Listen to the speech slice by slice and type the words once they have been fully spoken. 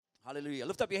Hallelujah.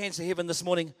 Lift up your hands to heaven this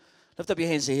morning. Lift up your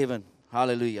hands to heaven.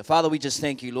 Hallelujah. Father, we just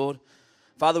thank you, Lord.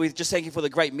 Father, we just thank you for the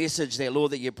great message there,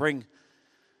 Lord, that you bring.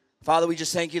 Father, we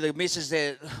just thank you the message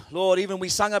that, Lord, even we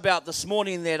sung about this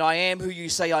morning that I am who you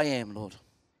say I am, Lord.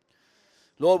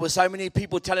 Lord, with so many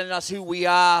people telling us who we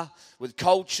are, with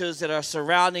cultures that are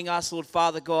surrounding us, Lord,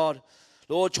 Father God.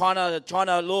 Lord, trying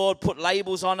to, Lord, put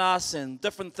labels on us and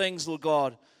different things, Lord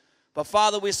God. But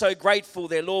Father, we're so grateful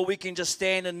that, Lord, we can just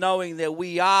stand in knowing that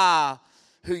we are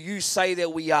who you say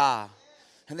that we are.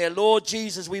 And that, Lord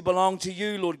Jesus, we belong to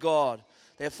you, Lord God.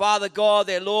 That, Father God,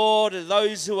 that, Lord,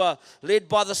 those who are led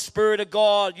by the Spirit of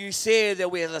God, you said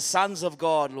that we are the sons of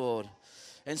God, Lord.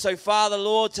 And so, Father,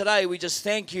 Lord, today we just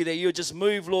thank you that you just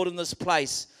move, Lord, in this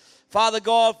place. Father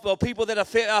God, for people that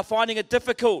are finding it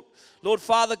difficult, Lord,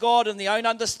 Father God, in their own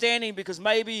understanding, because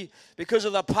maybe because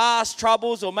of the past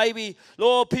troubles, or maybe,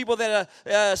 Lord, people that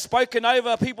are spoken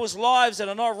over people's lives that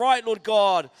are not right, Lord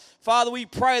God. Father, we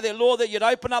pray that, Lord, that you'd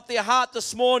open up their heart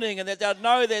this morning and that they'll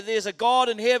know that there's a God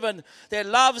in heaven that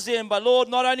loves them, but, Lord,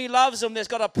 not only loves them, there's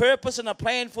got a purpose and a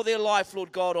plan for their life,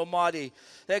 Lord God Almighty.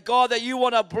 That, God, that you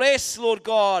want to bless, Lord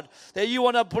God, that you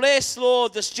want to bless,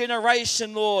 Lord, this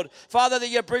generation, Lord. Father, that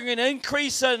you're bringing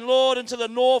increase in, Lord, into the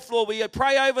north, Lord. We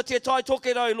pray over Te Tai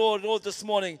Tokedo, Lord, this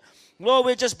morning. Lord,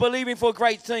 we're just believing for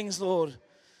great things, Lord.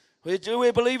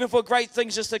 We're believing for great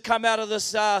things just to come out of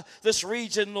this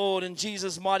region, Lord. In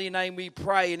Jesus' mighty name we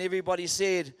pray. And everybody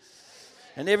said,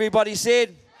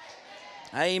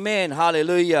 Amen.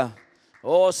 Hallelujah.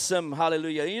 Awesome.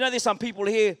 Hallelujah. You know, there's some people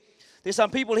here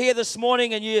this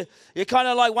morning, and you're kind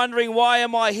of like wondering, why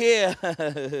am I here?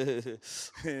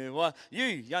 Why, you,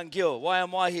 young girl, why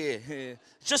am I here?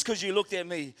 Just because you looked at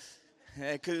me.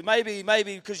 Cause maybe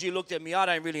because you looked at me, I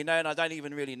don't really know, and I don't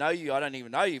even really know you. I don't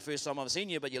even know you. First time I've seen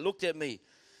you, but you looked at me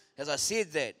as I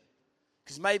said that.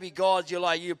 Because maybe God,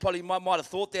 you probably might have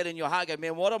thought that in your heart. Go,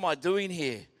 man, what am I doing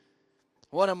here?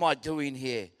 What am I doing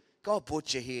here? God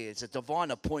put you here. It's a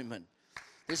divine appointment.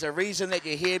 There's a reason that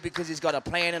you're here, because he's got a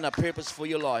plan and a purpose for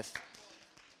your life.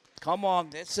 Come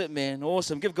on, that's it, man.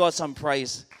 Awesome. Give God some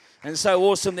praise. And it's so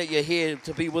awesome that you're here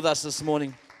to be with us this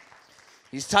morning.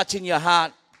 He's touching your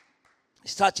heart.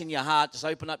 He's touching your heart. Just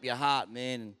open up your heart,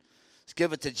 man. And just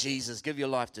give it to Jesus. Give your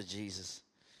life to Jesus.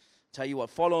 Tell you what,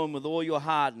 follow him with all your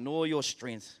heart and all your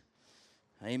strength.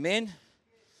 Amen.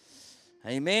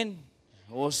 Amen.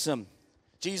 Awesome.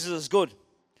 Jesus is good.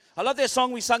 I love that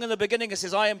song we sung in the beginning. It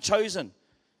says, I am chosen.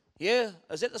 Yeah?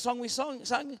 Is that the song we sung?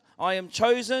 I am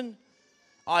chosen.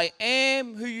 I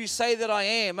am who you say that I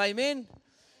am. Amen.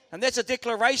 And that's a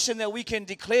declaration that we can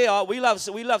declare. We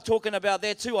love talking about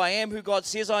that too. I am who God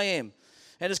says I am.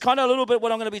 And it's kind of a little bit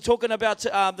what I'm going to be talking about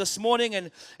this morning.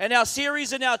 And our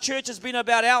series in our church has been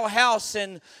about our house.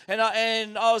 And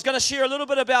I was going to share a little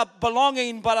bit about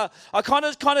belonging, but I kind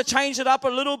of changed it up a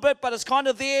little bit. But it's kind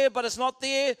of there, but it's not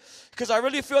there. Because I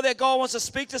really feel that God wants to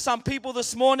speak to some people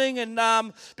this morning.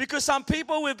 And because some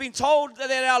people, we've been told that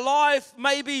our life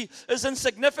maybe is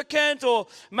insignificant. Or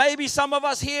maybe some of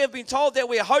us here have been told that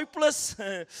we're hopeless.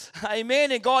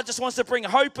 Amen. And God just wants to bring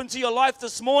hope into your life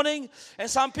this morning. And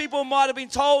some people might have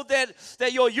been told that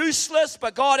you're useless,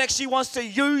 but God actually wants to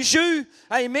use you.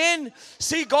 Amen.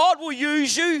 See, God will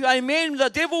use you. Amen. The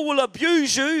devil will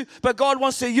abuse you, but God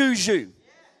wants to use you.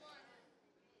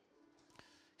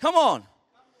 Come on.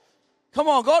 Come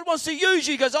on, God wants to use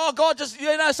you. He goes, oh, God just,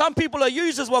 some people are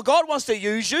users. Well, God wants to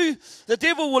use you. The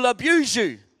devil will abuse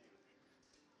you.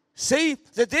 See,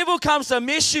 the devil comes to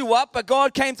mess you up, but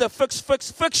God came to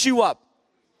fix you up.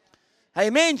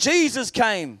 Amen. Jesus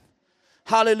came.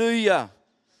 Hallelujah.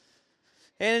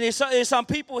 And there's some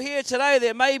people here today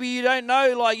that maybe you don't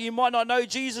know, like you might not know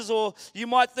Jesus, or you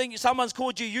might think someone's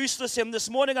called you useless. And this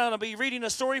morning I'm going to be reading a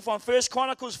story from 1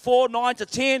 Chronicles 4, 9 to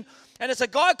 10. And it's a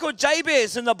guy called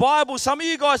Jabez in the Bible. Some of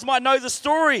you guys might know the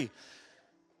story.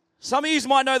 Some of you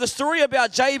might know the story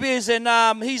about Jabez,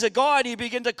 and he's a guy, and he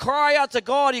began to cry out to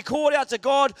God. He called out to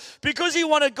God because he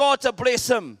wanted God to bless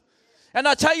him. And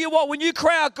I tell you what, when you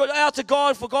cry out to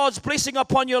God for God's blessing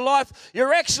upon your life,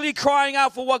 you're actually crying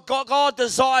out for what God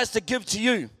desires to give to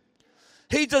you.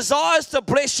 He desires to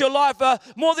bless your life.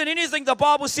 More than anything, the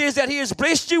Bible says that he has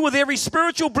blessed you with every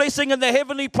spiritual blessing in the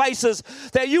heavenly places,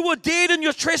 that you were dead in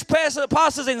your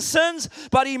trespasses and sins,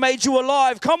 but he made you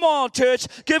alive. Come on, church.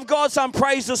 Give God some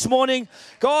praise this morning.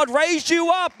 God raised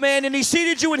you up, man, and he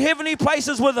seated you in heavenly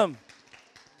places with him.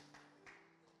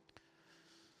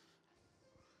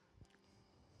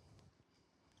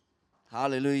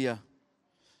 Hallelujah.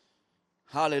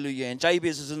 Hallelujah. And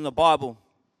Jabez is in the Bible.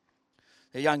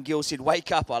 The young girl said,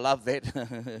 wake up. I love that.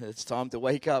 It's time to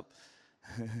wake up.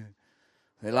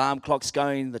 The alarm clock's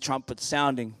going, the trumpet's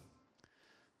sounding.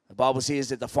 The Bible says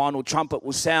that the final trumpet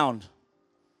will sound.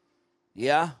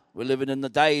 Yeah, we're living in the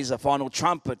days of final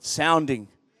trumpet sounding.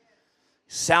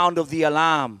 Sound of the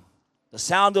alarm. The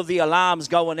sound of the alarm's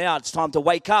going out. It's time to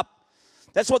wake up.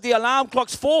 That's what the alarm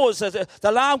clock's for. Is that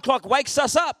the alarm clock wakes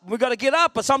us up. We've got to get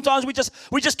up, but sometimes we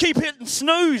just keep hitting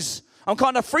snooze. I'm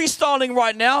kind of freestyling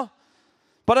right now,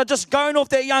 but I'm just going off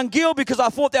that young girl because I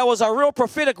thought that was a real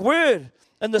prophetic word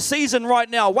in the season right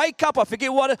now. Wake up. I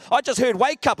forget what I just heard.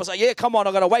 Wake up. I said, yeah, come on,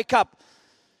 I got to wake up.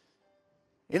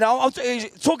 You know, he's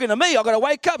talking to me. I got to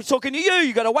wake up. He's talking to you.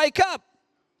 You got to wake up.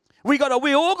 We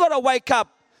all got to wake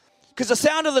up. Because the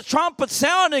sound of the trumpet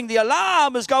sounding, the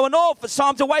alarm is going off. It's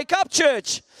time to wake up,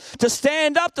 church. To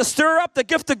stand up, to stir up the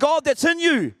gift of God that's in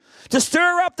you. To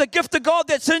stir up the gift of God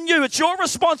that's in you. It's your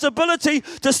responsibility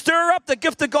to stir up the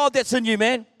gift of God that's in you,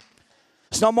 man.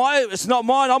 It's not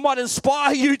mine. I might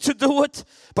inspire you to do it,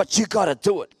 but you got to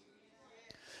do it.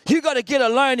 You got to get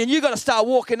alone and you got to start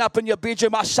walking up in your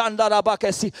bedroom.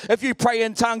 If you pray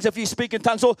in tongues, if you speak in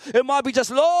tongues, or it might be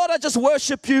just, Lord, I just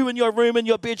worship you in your room, in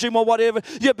your bedroom or whatever.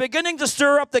 You're beginning to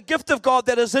stir up the gift of God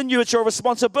that is in you. It's your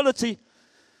responsibility.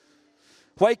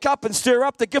 Wake up and stir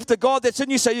up the gift of God that's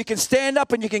in you so you can stand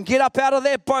up and you can get up out of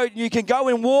that boat and you can go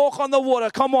and walk on the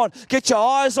water. Come on, get your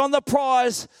eyes on the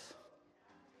prize.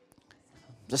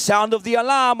 The sound of the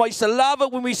alarm. I used to love it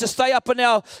when we used to stay up in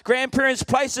our grandparents'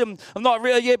 place. And I'm not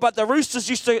really yet, but the roosters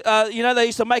used to, they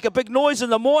used to make a big noise in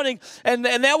the morning. And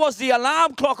that was the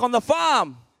alarm clock on the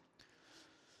farm.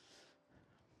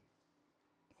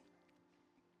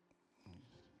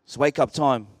 It's wake up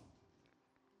time.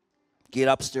 Get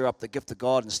up, stir up the gift of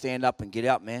God and stand up and get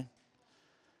out, man.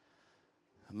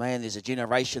 Man, there's a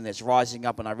generation that's rising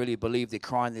up and I really believe they're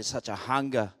crying. There's such a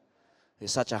hunger.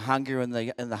 There's such a hunger in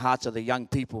the hearts of the young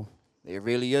people. There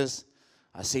really is.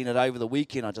 I seen it over the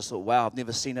weekend. I just thought, wow, I've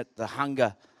never seen it. The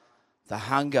hunger.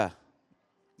 I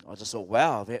just thought,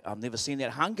 wow, I've never seen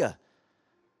that hunger.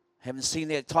 Haven't seen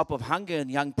that type of hunger in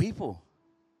young people.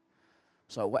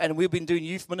 So, and we've been doing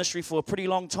youth ministry for a pretty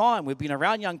long time. We've been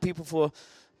around young people for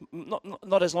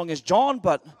not as long as John,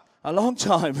 but a long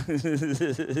time.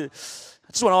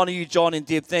 I just want to honor you, John and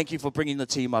Deb. Thank you for bringing the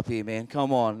team up here, man.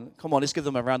 Come on. Let's give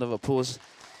them a round of applause.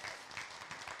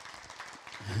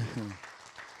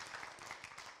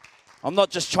 I'm not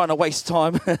just trying to waste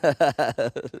time.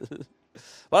 But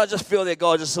I just feel that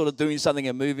God just sort of doing something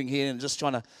and moving here and just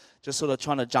trying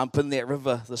to jump in that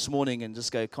river this morning and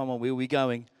just go, come on, where are we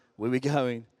going? Where are we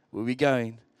going? Where are we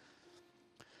going?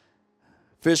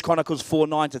 1 Chronicles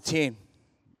 4:9-10.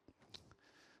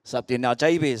 It's up there. Now,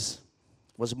 Jabez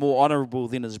was more honorable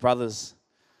than his brothers.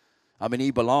 I mean,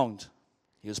 he belonged.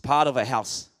 He was part of a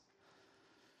house.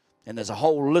 And there's a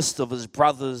whole list of his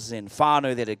brothers and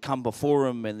whānau that had come before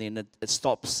him. And then it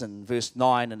stops in verse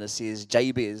 9 and it says,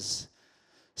 Jabez.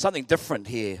 Something different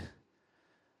here.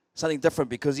 Something different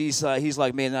because he's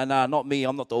like, man, no, not me.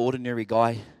 I'm not the ordinary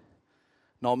guy.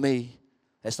 Not me.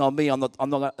 That's not me. I'm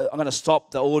going to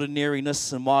stop the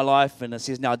ordinariness in my life. And it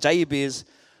says, now Jabez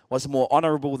was more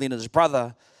honorable than his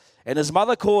brother. And his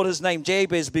mother called his name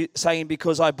Jabez, saying,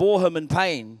 because I bore him in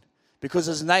pain. Because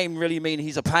his name really means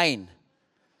he's a pain.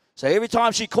 So every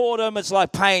time she called him, it's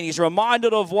like pain. He's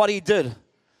reminded of what he did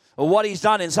or what he's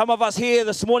done. And some of us here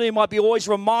this morning might be always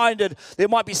reminded. There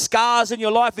might be scars in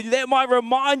your life, and that might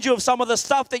remind you of some of the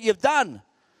stuff that you've done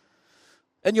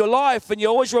in your life. And you're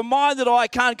always reminded, oh, I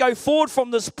can't go forward from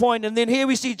this point. And then here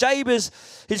we see Jabez,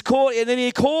 he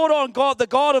called on God, the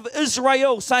God of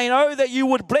Israel, saying, oh, that you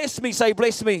would bless me. Say,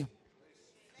 bless me.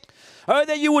 Oh,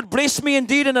 that you would bless me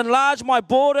indeed and enlarge my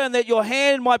border, and that your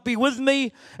hand might be with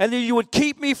me, and that you would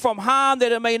keep me from harm,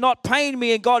 that it may not pain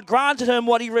me. And God granted him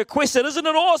what he requested. Isn't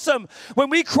it awesome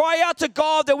when we cry out to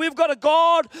God that we've got a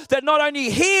God that not only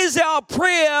hears our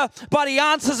prayer, but he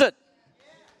answers it?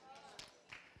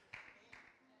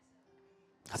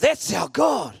 That's our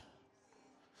God.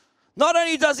 Not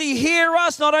only does he hear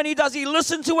us, not only does he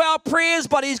listen to our prayers,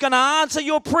 but he's going to answer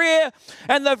your prayer.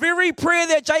 And the very prayer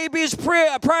that Jabez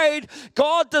prayed,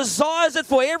 God desires it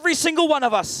for every single one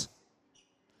of us.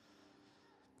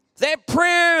 That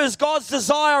prayer is God's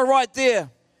desire right there.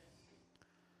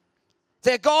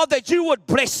 That God, that you would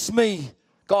bless me.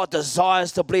 God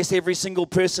desires to bless every single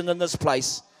person in this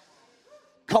place.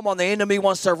 Come on, the enemy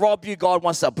wants to rob you. God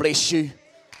wants to bless you.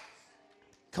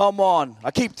 Come on.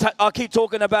 I keep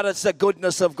talking about it's the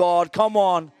goodness of God. Come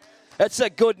on. It's the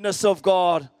goodness of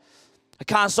God. I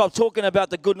can't stop talking about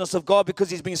the goodness of God because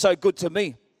he's been so good to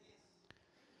me.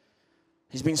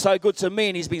 He's been so good to me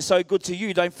and he's been so good to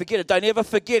you. Don't forget it. Don't ever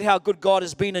forget how good God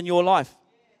has been in your life.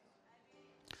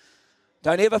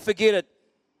 Don't ever forget it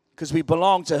because we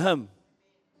belong to him.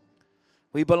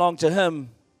 We belong to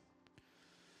him.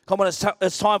 Come on,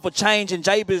 it's time for change. And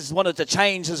Jabez wanted to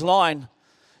change his line.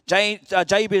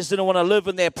 Jabez didn't want to live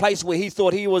in that place where he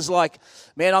thought he was like,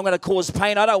 man, I'm going to cause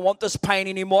pain. I don't want this pain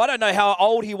anymore. I don't know how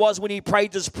old he was when he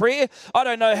prayed this prayer. I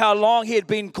don't know how long he had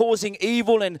been causing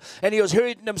evil and he was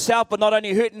hurting himself, but not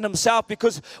only hurting himself,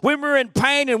 because when we're in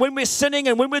pain and when we're sinning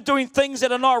and when we're doing things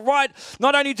that are not right,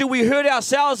 not only do we hurt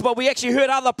ourselves, but we actually hurt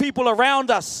other people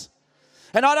around us.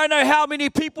 And I don't know how many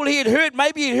people he had hurt.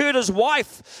 Maybe he hurt his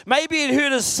wife. Maybe he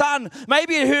hurt his son.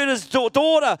 Maybe he hurt his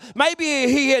daughter. Maybe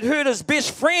he had hurt his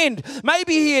best friend.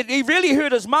 Maybe he really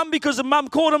hurt his mum because the mum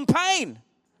caused him pain.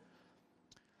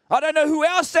 I don't know who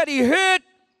else that he hurt.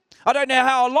 I don't know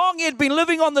how long he had been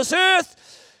living on this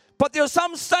earth. But there was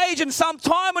some stage and some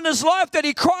time in his life that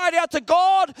he cried out to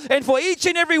God. And for each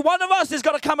and every one of us, there's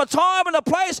got to come a time and a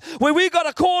place where we've got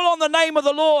to call on the name of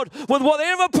the Lord. With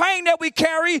whatever pain that we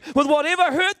carry, with whatever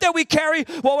hurt that we carry,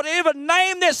 whatever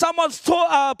name that someone's put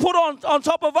on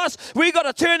top of us, we've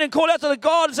got to turn and call out to the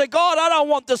God and say, God, I don't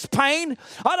want this pain.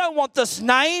 I don't want this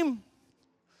name.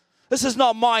 This is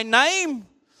not my name.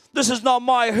 This is not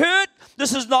my hurt.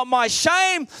 This is not my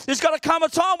shame. There's got to come a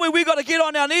time where we've got to get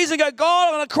on our knees and go, God,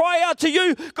 I'm going to cry out to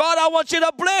you. God, I want you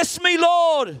to bless me,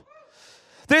 Lord.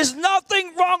 There's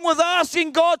nothing wrong with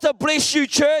asking God to bless you,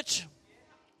 church.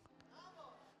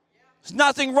 There's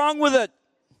nothing wrong with it,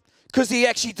 because he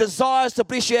actually desires to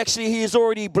bless you. Actually, he has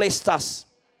already blessed us.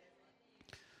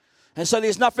 And so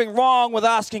there's nothing wrong with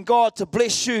asking God to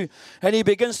bless you. And he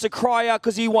begins to cry out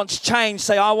because he wants change.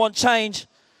 Say, I want change.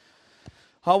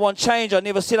 I want change. I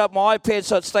never set up my iPad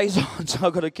so it stays on, so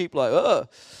I've got to keep like,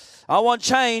 I want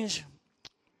change.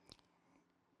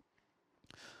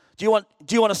 Do you want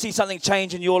to see something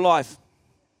change in your life?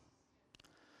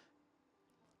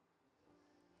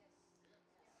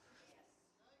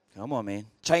 Come on, man.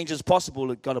 Change is possible.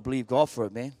 You've got to believe God for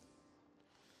it, man.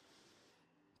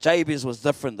 Jabez was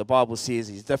different. The Bible says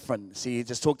he's different. See, he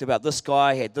just talked about this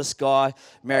guy, had this guy,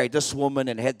 married this woman,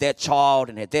 and had that child,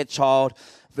 and had that child.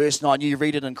 Verse 9, you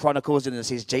read it in Chronicles, and it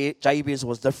says Jabez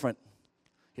was different.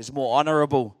 He's more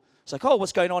honorable. It's like, oh,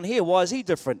 what's going on here? Why is he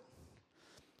different?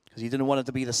 Because he didn't want it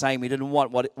to be the same. He didn't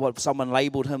want what someone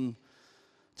labeled him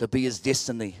to be his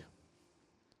destiny.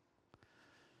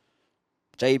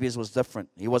 Jabez was different.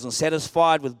 He wasn't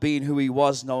satisfied with being who he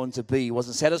was known to be. He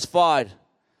wasn't satisfied.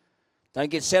 Don't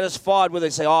get satisfied with it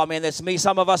and say, oh, man, that's me.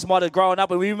 Some of us might have grown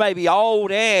up and we may be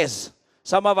old as.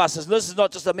 Some of us, this is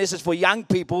not just a message for young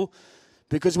people,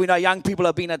 because we know young people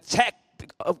are being attacked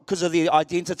because of their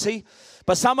identity.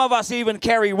 But some of us even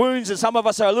carry wounds, and some of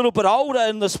us are a little bit older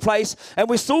in this place, and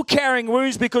we're still carrying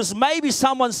wounds because maybe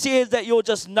someone said that you're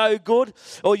just no good,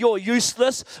 or you're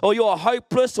useless, or you're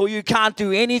hopeless, or you can't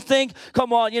do anything.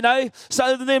 Come on, you know.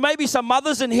 So there may be some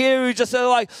mothers in here who just are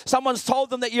like, someone's told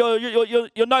them that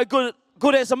you're no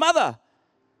good as a mother.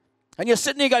 And you're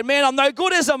sitting there going, man, I'm no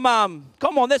good as a mum.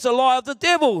 Come on, that's a lie of the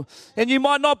devil. And you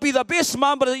might not be the best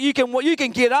mum, but you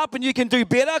can get up and you can do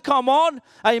better. Come on.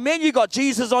 Amen. You got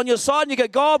Jesus on your side and you go,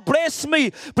 God, bless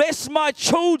me. Bless my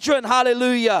children.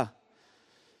 Hallelujah.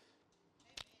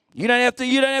 You don't have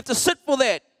to sit for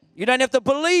that. You don't have to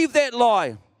believe that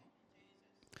lie.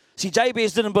 See,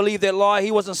 Jabez didn't believe that lie.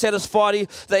 He wasn't satisfied.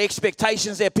 The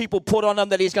expectations that people put on him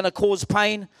that he's going to cause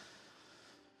pain.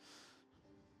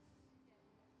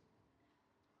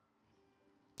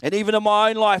 And even in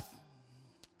my own life,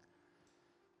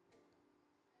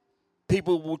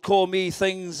 people would call me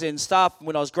things and stuff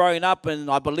when I was growing up, and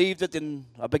I believed it, and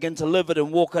I began to live it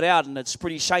and walk it out, and it's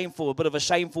pretty shameful, a bit of a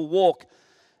shameful walk,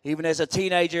 even as a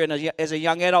teenager and as a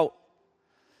young adult,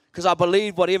 because I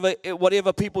believed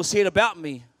whatever people said about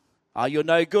me. Oh, you're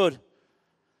no good.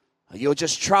 Oh, you're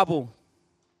just trouble.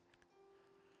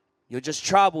 You're just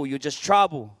trouble. You're just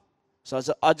trouble. So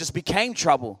I just became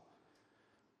trouble.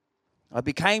 I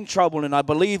became trouble, and I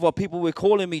believed what people were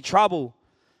calling me trouble.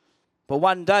 But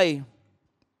one day,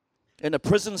 in a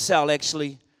prison cell,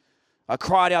 actually, I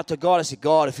cried out to God. I said,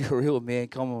 God, if you're real, man,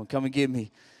 come on, come and get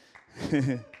me.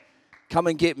 Come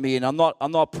and get me. And I'm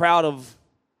not proud of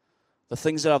the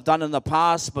things that I've done in the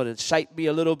past, but it's shaped me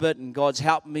a little bit, and God's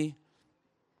helped me.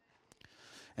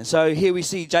 And so here we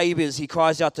see Jabez. He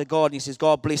cries out to God, and he says,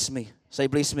 God, bless me. Say,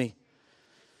 bless me.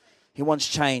 He wants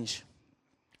change.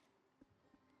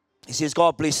 He says,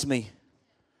 God bless me.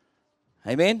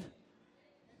 Amen?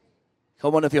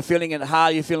 Come on, if you're feeling it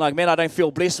hard, you feel like, man, I don't feel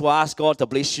blessed, well, ask God to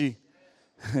bless you.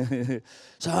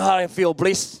 So, I don't feel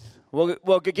blessed.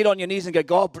 Well, get on your knees and go,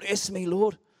 God, bless me,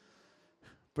 Lord.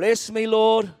 Bless me,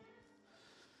 Lord.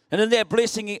 And in that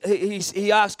blessing,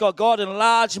 he asked God, God,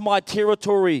 enlarge my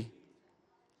territory.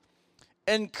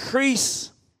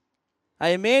 Increase.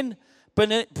 Amen?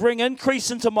 Bring increase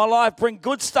into my life. Bring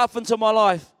good stuff into my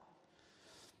life.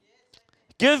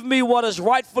 Give me what is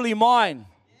rightfully mine.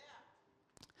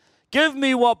 Give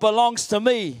me what belongs to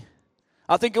me.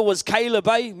 I think it was Caleb,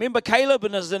 eh? Remember Caleb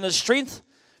in his strength?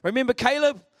 Remember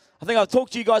Caleb? I think I've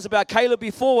talked to you guys about Caleb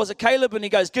before. Was it Caleb? And he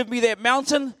goes, give me that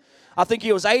mountain. I think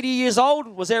he was 80 years old.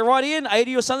 Was that right, Ian?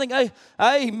 80 or something? Hey,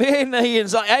 amen.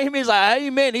 Ian's like, amen. He's like,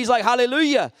 amen. He's like,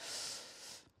 hallelujah.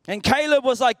 And Caleb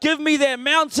was like, give me that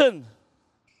mountain.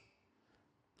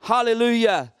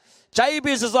 Hallelujah.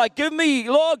 Jabez is like, give me,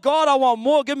 Lord God, I want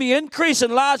more. Give me increase,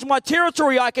 enlarge my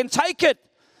territory. I can take it.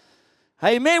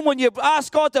 Amen. When you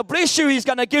ask God to bless you, He's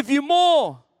going to give you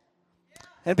more.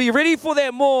 And be ready for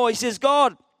that more. He says,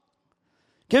 God,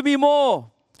 give me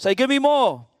more. Say, give me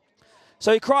more.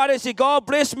 So he cried and said, God,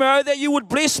 bless me, oh, that you would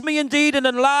bless me indeed and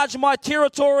enlarge my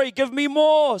territory. Give me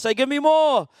more. Say, give me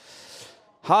more.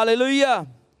 Hallelujah.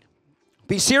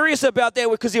 Be serious about that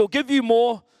because He'll give you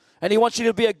more and He wants you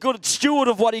to be a good steward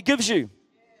of what He gives you.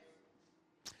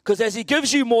 Because as He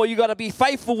gives you more, you've got to be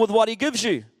faithful with what He gives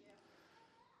you.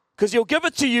 Because He'll give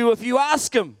it to you if you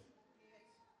ask Him.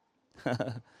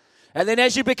 And then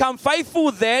as you become faithful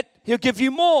with that, He'll give you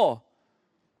more.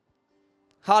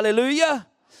 Hallelujah.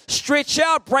 Stretch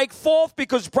out, break forth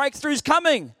because breakthrough's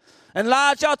coming.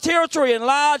 Enlarge our territory,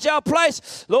 enlarge our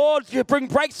place. Lord, you bring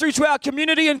breakthrough to our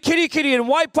community in Kirikiri, in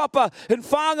Waipapa, in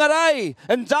Whangarei,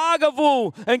 in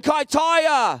Dargaville, in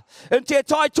Kaitaia, in Te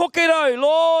Tai Tokero.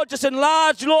 Lord, just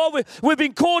enlarge, Lord. We've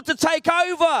been called to take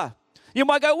over. You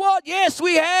might go, what? Yes,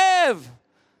 we have.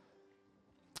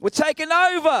 We're taking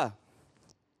over.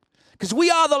 Because we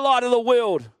are the light of the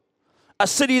world. A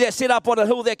city that's set up on a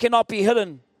hill that cannot be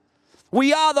hidden.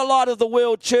 We are the light of the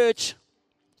world, church.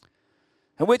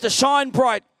 And we're to shine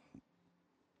bright.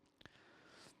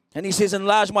 And He says,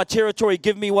 enlarge my territory.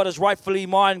 Give me what is rightfully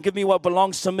mine. Give me what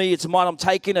belongs to me. It's mine. I'm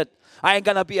taking it. I ain't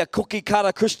going to be a cookie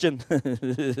cutter Christian.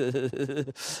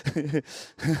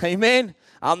 Amen.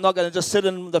 I'm not going to just sit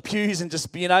in the pews and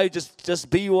just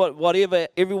be whatever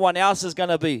everyone else is going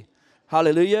to be.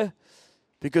 Hallelujah.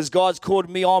 Because God's called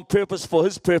me on purpose for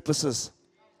His purposes.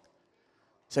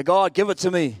 So God, give it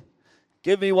to me.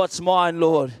 Give me what's mine,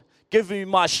 Lord. Give me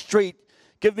my street.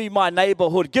 Give me my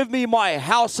neighborhood. Give me my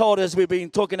household as we've been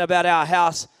talking about our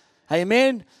house.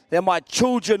 Amen. That my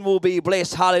children will be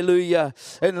blessed. Hallelujah.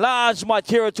 Enlarge my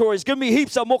territories. Give me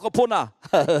heaps of mokapuna.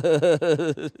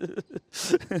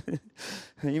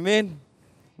 Amen.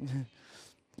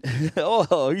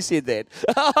 Oh, who said that?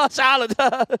 Oh, Charlotte.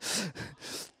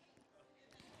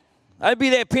 Don't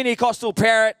be that Pentecostal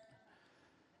parrot.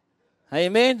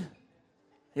 Amen.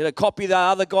 You know, copy the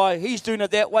other guy. He's doing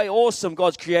it that way. Awesome.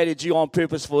 God's created you on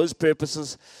purpose for His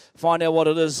purposes. Find out what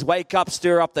it is. Wake up,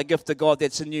 stir up the gift of God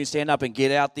that's in you. Stand up and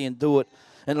get out there and do it.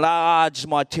 Enlarge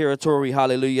my territory.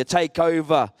 Hallelujah. Take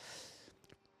over.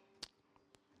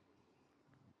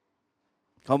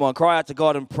 Come on, cry out to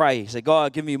God and pray. Say,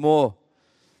 God, give me more.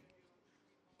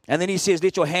 And then He says,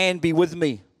 let your hand be with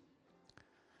me.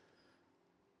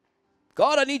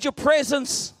 God, I need your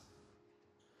presence.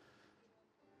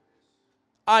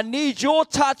 I need your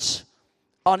touch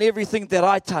on everything that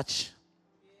I touch.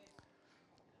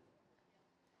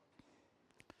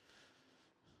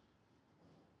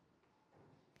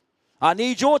 I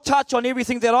need your touch on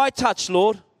everything that I touch,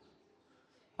 Lord.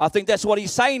 I think that's what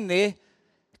He's saying there.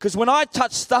 Because when I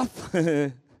touch stuff,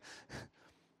 in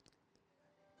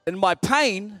my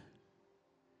pain,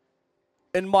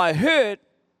 in my hurt,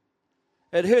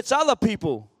 it hurts other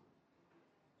people.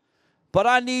 But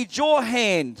I need your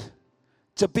hand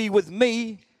to be with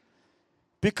me,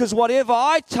 because whatever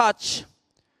I touch,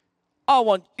 I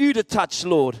want you to touch,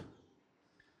 Lord.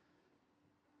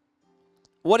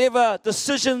 Whatever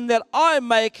decision that I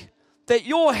make, that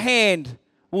your hand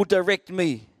will direct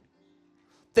me.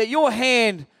 That your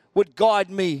hand would guide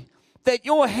me. That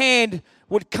your hand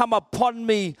would come upon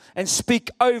me and speak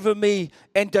over me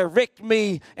and direct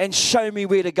me and show me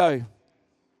where to go.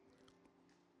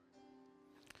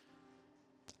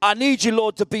 I need you,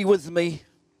 Lord, to be with me.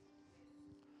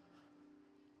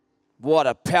 What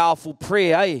a powerful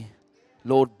prayer, eh?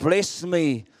 Lord, bless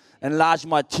me, enlarge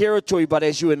my territory, but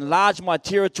as you enlarge my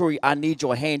territory, I need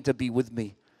your hand to be with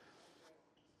me.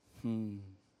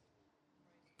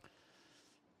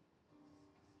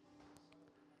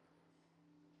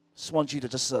 Just want you to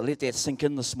just let that sink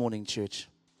in this morning, church.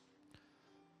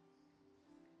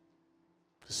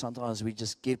 Sometimes we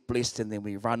just get blessed and then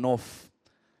we run off.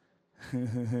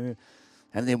 And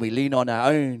then we lean on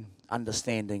our own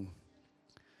understanding.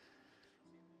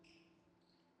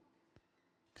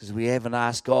 Because we haven't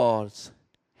asked God's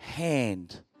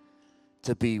hand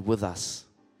to be with us.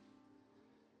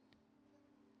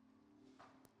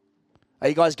 Are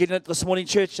you guys getting it this morning,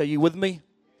 church? Are you with me?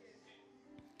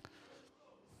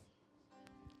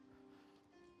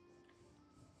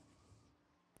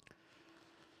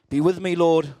 Be with me,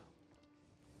 Lord.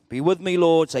 Be with me,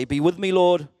 Lord. Say, be with me,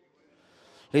 Lord.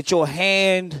 Let your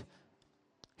hand,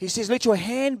 he says, let your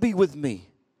hand be with me.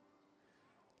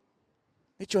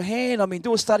 Let your hand,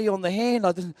 do a study on the hand.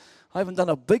 I haven't done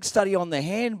a big study on the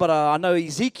hand, but I know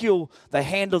Ezekiel, the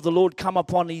hand of the Lord come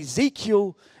upon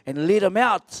Ezekiel and led him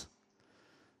out.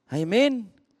 Amen.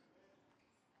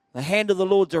 The hand of the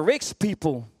Lord directs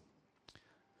people.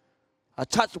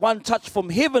 One touch from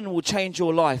heaven will change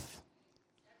your life.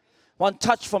 One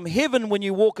touch from heaven when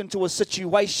you walk into a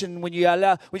situation, when you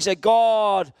say,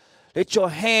 God, let your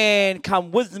hand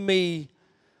come with me.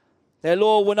 That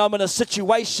Lord, when I'm in a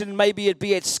situation, maybe it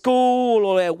be at school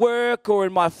or at work or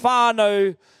in my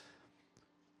whānau,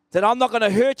 that I'm not going to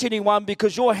hurt anyone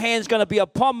because your hand's going to be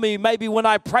upon me. Maybe when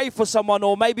I pray for someone,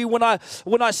 or maybe when I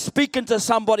speak into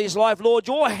somebody's life, Lord,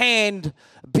 your hand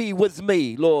be with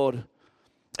me, Lord.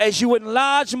 As you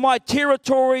enlarge my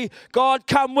territory, God,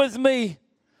 come with me.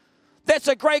 That's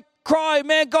a great cry,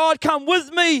 man. God, come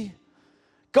with me.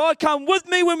 God, come with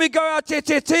me when we go out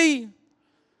te.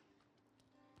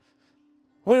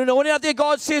 When out there,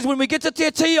 God says, when we get to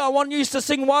te, I want you to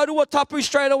sing Wairua Tapu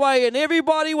straight away. And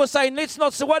everybody was saying, let's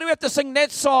not, so why do we have to sing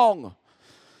that song?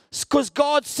 It's because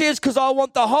God says, because I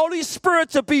want the Holy Spirit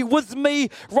to be with me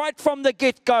right from the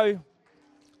get-go.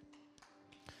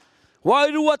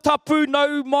 Wairua Tapu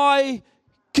no mai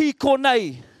ki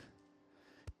konei.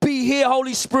 Be here,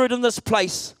 Holy Spirit, in this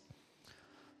place.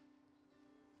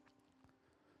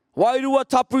 Wairua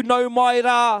tapu no mai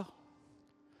rā.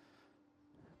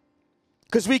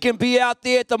 Because we can be out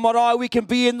there at the marae, we can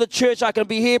be in the church, I can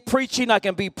be here preaching, I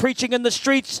can be preaching in the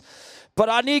streets, but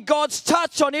I need God's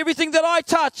touch on everything that I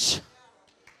touch.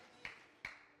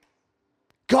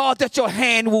 God, that your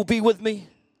hand will be with me.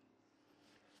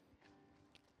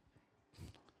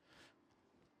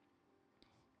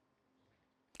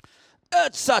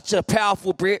 It's such a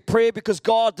powerful prayer because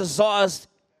God desires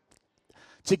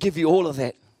to give you all of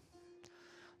that.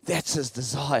 That's his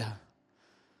desire.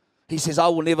 He says, I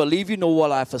will never leave you, nor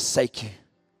will I forsake you.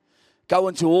 Go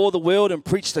into all the world and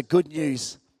preach the good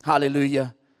news.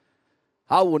 Hallelujah.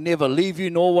 I will never leave you,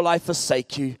 nor will I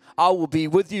forsake you. I will be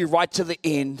with you right to the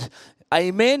end.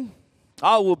 Amen.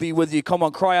 I will be with you. Come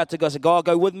on, cry out to God. Say, God,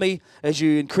 go with me as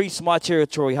you increase my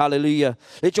territory. Hallelujah.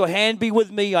 Let your hand be with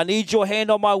me. I need your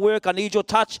hand on my work. I need your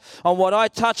touch on what I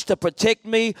touch to protect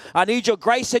me. I need your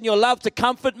grace and your love to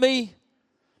comfort me,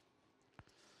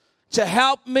 to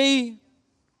help me.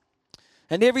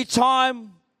 And every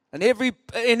time, and every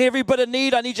bit of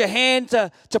need, I need your hand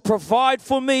to provide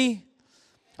for me.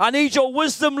 I need your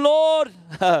wisdom, Lord.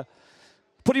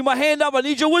 Putting my hand up, I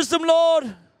need your wisdom,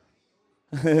 Lord.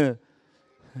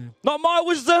 Not my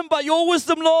wisdom, but your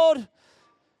wisdom, Lord.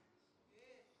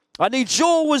 I need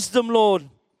your wisdom, Lord,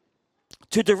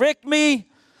 to direct me.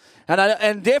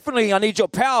 And definitely I need your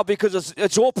power, because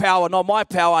it's your power, not my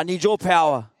power. I need your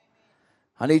power.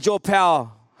 I need your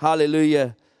power.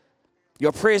 Hallelujah.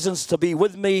 Your presence to be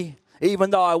with me, even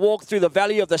though I walk through the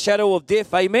valley of the shadow of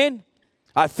death. Amen.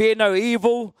 I fear no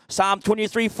evil. Psalm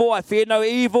 23:4, I fear no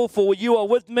evil, for you are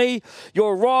with me.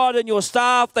 Your rod and your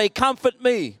staff, they comfort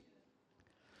me.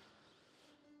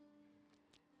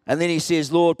 And then he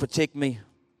says, Lord, protect me,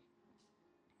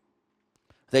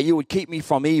 that you would keep me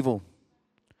from evil,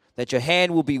 that your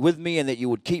hand will be with me, and that you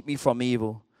would keep me from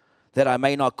evil, that I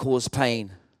may not cause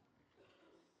pain.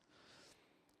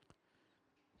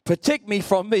 Protect me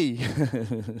from me.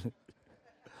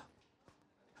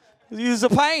 Use the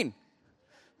pain.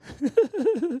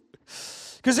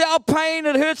 Because our pain,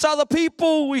 it hurts other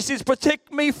people. He says,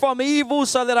 protect me from evil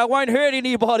so that I won't hurt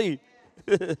anybody.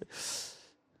 I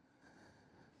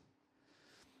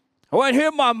won't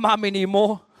hurt my mum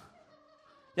anymore.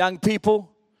 Young people.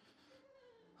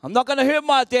 I'm not going to hurt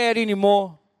my dad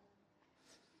anymore.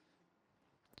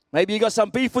 Maybe you got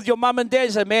some beef with your mum and dad.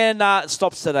 You say, man, nah, it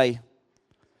stops today.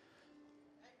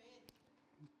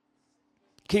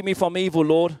 Keep me from evil,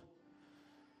 Lord.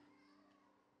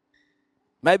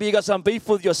 Maybe you got some beef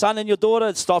with your son and your daughter.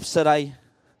 It stops today.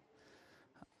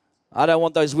 I don't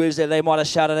want those words that they might have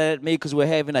shouted at me because we're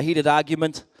having a heated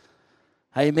argument.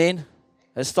 Amen.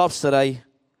 It stops today.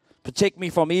 Protect me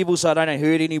from evil so I don't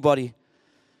hurt anybody.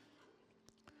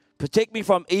 Protect me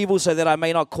from evil so that I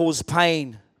may not cause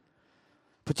pain.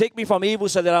 Protect me from evil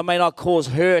so that I may not cause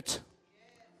hurt.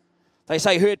 They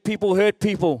say hurt people hurt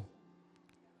people.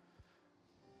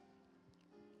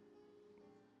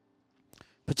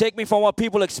 Protect me from what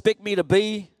people expect me to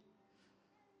be.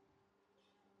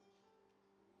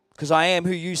 Because I am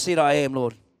who you said I am,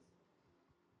 Lord.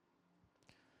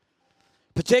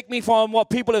 Protect me from what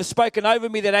people have spoken over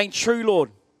me that ain't true,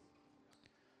 Lord.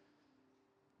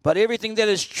 But everything that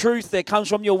is truth that comes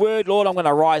from your word, Lord, I'm going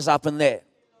to rise up in that.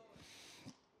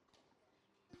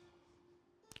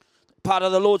 Part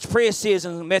of the Lord's Prayer says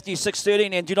in Matthew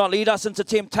 6:13, and do not lead us into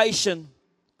temptation,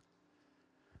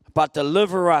 but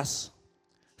deliver us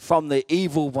from the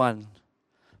evil one.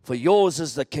 For yours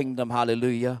is the kingdom,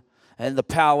 hallelujah, and the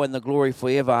power and the glory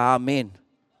forever. Amen.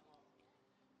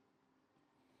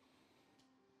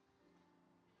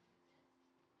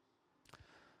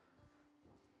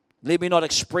 Let me not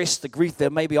express the grief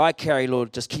that maybe I carry,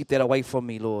 Lord. Just keep that away from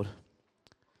me, Lord,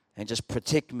 and just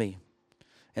protect me.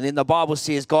 And then the Bible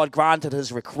says God granted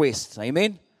his request.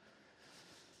 Amen?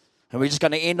 And we're just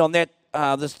going to end on that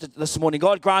this morning.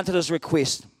 God granted his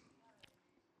request.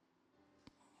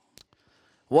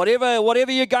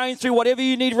 Whatever you're going through, whatever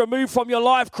you need removed from your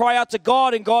life, cry out to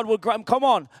God and God will grant. Come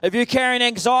on. If you're carrying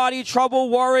anxiety, trouble,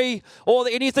 worry, or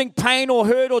anything, pain or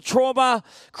hurt or trauma,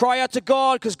 cry out to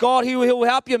God because God, he will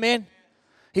help you, man.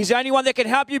 He's the only one that can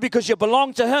help you because you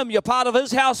belong to him. You're part of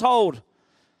his household.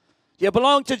 You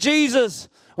belong to Jesus.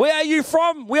 Where are you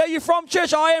from? Where are you from,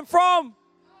 church? I am from.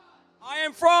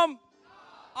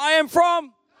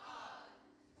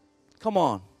 Come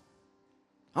on.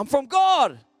 I'm from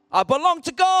God. I belong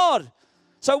to God.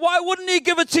 So why wouldn't he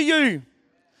give it to you?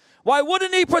 Why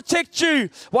wouldn't he protect you?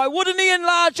 Why wouldn't he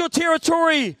enlarge your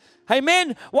territory?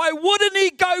 Amen. Why wouldn't he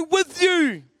go with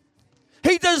you?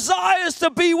 He desires to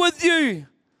be with you.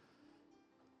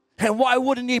 And why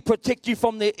wouldn't he protect you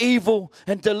from the evil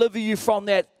and deliver you from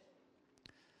that?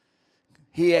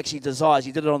 He actually desires.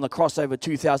 He did it on the cross over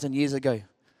 2,000 years ago.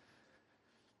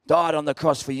 Died on the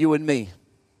cross for you and me.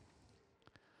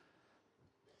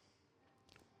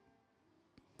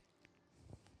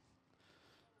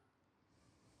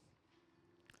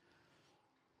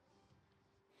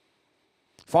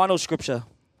 Final scripture,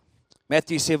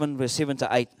 Matthew 7, verse 7 to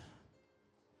 8.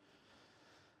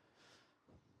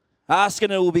 Ask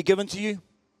and it will be given to you.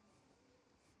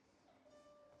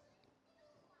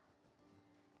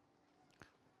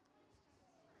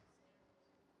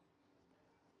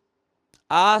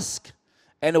 Ask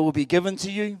and it will be given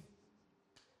to you.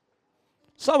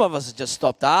 Some of us have just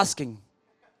stopped asking.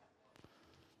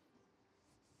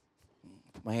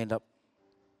 Put my hand up.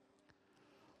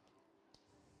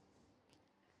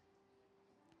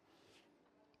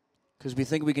 Because we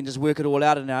think we can just work it all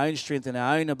out in our own strength and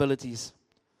our own abilities.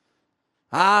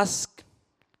 Ask.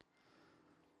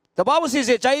 The Bible says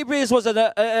that Jabez was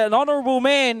an honorable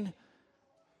man.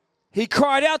 He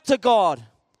cried out to God.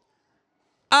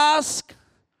 Ask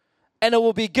and it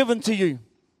will be given to you.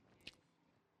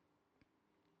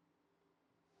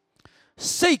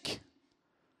 Seek.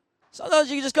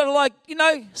 Sometimes you just got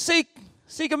to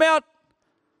seek him out.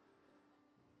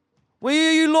 Where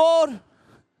are you, Lord?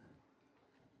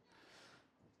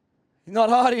 You're not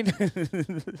hiding.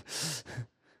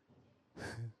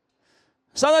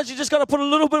 Sometimes you just got to put a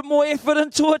little bit more effort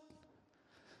into it.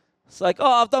 It's like,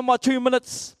 I've done my 2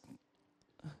 minutes.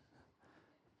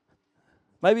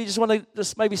 Maybe you just want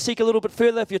to maybe seek a little bit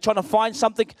further if you're trying to find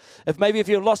something. If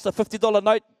you've lost a $50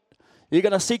 note, you're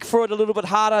going to seek for it a little bit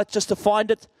harder just to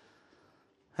find it.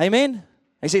 Amen?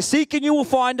 He says, seek and you will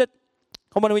find it.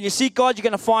 Come on, when you seek God, you're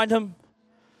going to find him.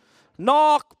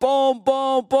 Knock, boom,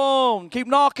 boom, boom. Keep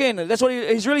knocking. That's what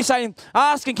he's really saying.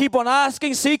 Ask and keep on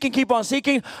asking. Seek and keep on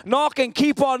seeking. Knock and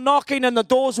keep on knocking and the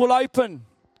doors will open.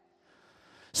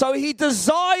 So he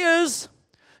desires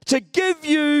to give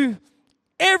you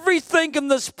everything in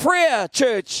this prayer,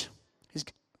 church.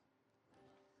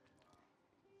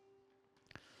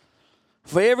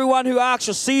 For everyone who asks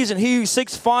receives, and he who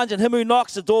seeks finds, and him who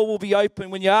knocks, the door will be open.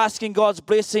 When you're asking God's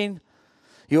blessing,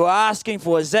 you're asking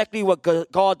for exactly what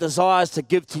God desires to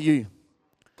give to you.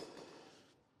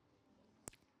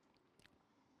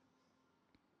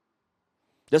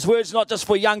 This word's not just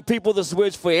for young people, this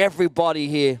word's for everybody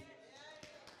here.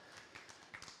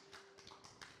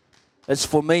 It's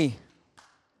for me.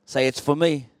 Say, it's for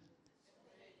me.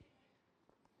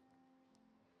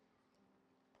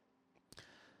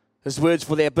 This word's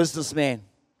for that businessman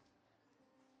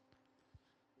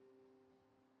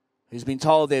who's been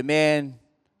told that, man,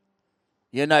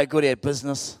 you're no good at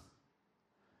business.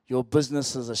 Your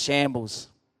business is a shambles.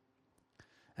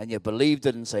 And you believed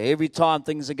it, and so every time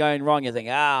things are going wrong, you think,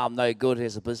 I'm no good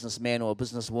as a businessman or a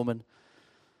businesswoman.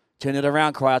 Turn it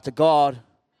around, cry out to God.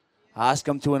 Ask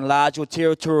him to enlarge your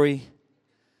territory.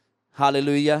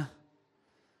 Hallelujah.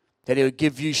 That he will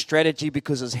give you strategy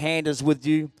because his hand is with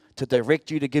you to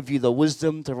direct you, to give you the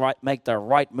wisdom to make the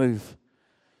right move.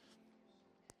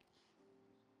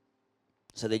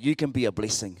 So that you can be a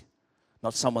blessing,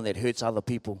 not someone that hurts other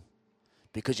people.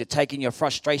 because you're taking your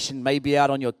frustration maybe out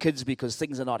on your kids because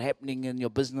things are not happening in your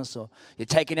business, or you're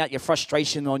taking out your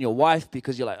frustration on your wife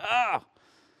because you're like,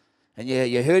 and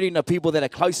you're hurting the people that are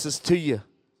closest to you.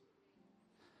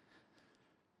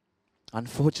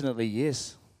 Unfortunately,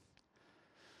 yes.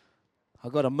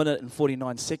 I've got 1 minute and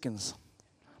 49 seconds.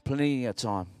 Plenty of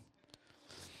time.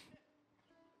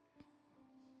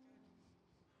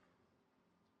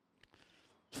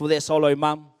 For that solo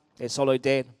mum, that solo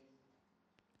dad,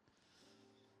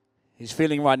 he's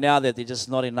feeling right now that they're just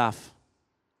not enough.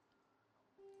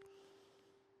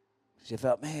 She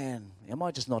felt, man, am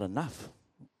I just not enough?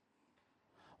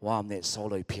 Well, I'm that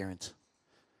solo parent.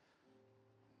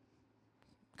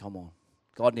 Come on.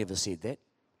 God never said that.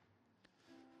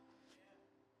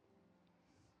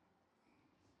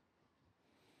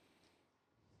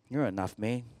 You're enough,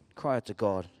 man. Cry out to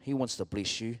God. He wants to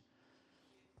bless you.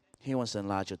 He wants to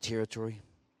enlarge your territory.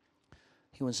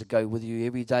 He wants to go with you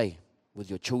every day with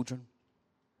your children.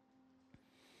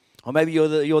 Or maybe you're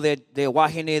that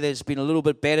wahine that's been a little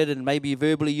bit battered, and maybe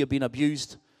verbally you've been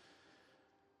abused.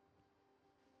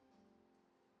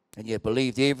 And you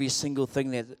believed every single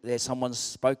thing that someone's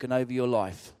spoken over your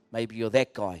life. Maybe you're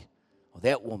that guy or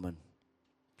that woman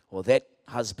or that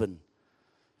husband.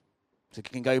 So it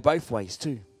can go both ways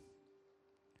too.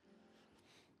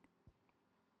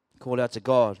 Call out to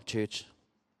God, church.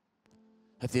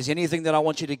 If there's anything that I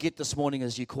want you to get this morning,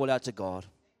 is you call out to God.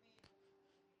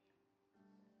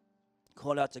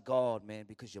 Call out to God, man,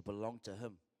 because you belong to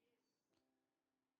Him.